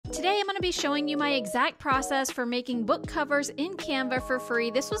Today I'm going to be showing you my exact process for making book covers in Canva for free.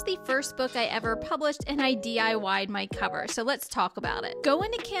 This was the first book I ever published and I DIY'd my cover, so let's talk about it. Go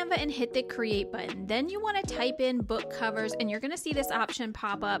into Canva and hit the create button. Then you want to type in book covers and you're going to see this option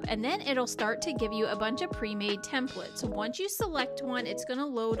pop up, and then it'll start to give you a bunch of pre-made templates. Once you select one, it's going to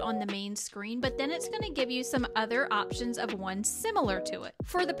load on the main screen, but then it's going to give you some other options of one similar to it.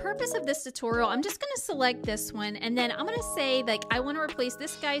 For the purpose of this tutorial, I'm just going to select this one, and then I'm going to say like I want to replace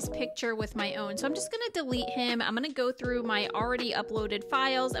this guy's picture with my own. So I'm just going to delete him. I'm going to go through my already uploaded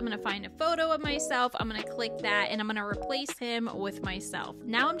files. I'm going to find a photo of myself. I'm going to click that and I'm going to replace him with myself.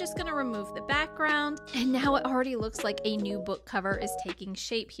 Now I'm just going to remove the background, and now it already looks like a new book cover is taking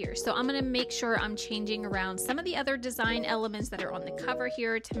shape here. So I'm going to make sure I'm changing around some of the other design elements that are on the cover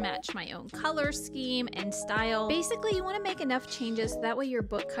here to match my own color scheme and style. Basically, you want to make enough changes so that way your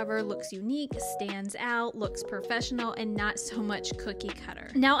book cover looks unique, stands out, looks professional, and not so much cookie cutter.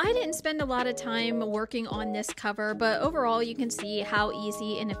 Now, I didn't spend a lot of time working on this cover, but overall you can see how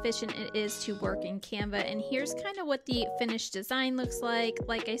easy and efficient it is to work in Canva, and here's kind of what the finished design looks like.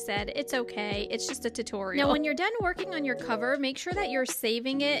 Like I said, it's okay, it's just a tutorial. Now when you're done working on your cover, make sure that you're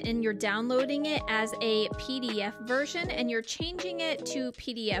saving it and you're downloading it as a PDF version, and you're changing it to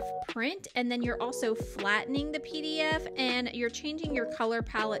PDF print, and then you're also flattening the PDF and you're changing your color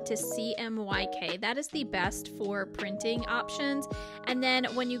palette to CMYK. That is the best for printing options. And then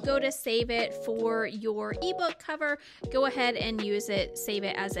when you go to save it for your ebook cover, go ahead and use it, save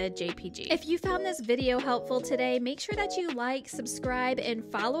it as a JPG. If you found this video helpful today, make sure that you like, subscribe, and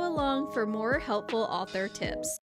follow along for more helpful author tips.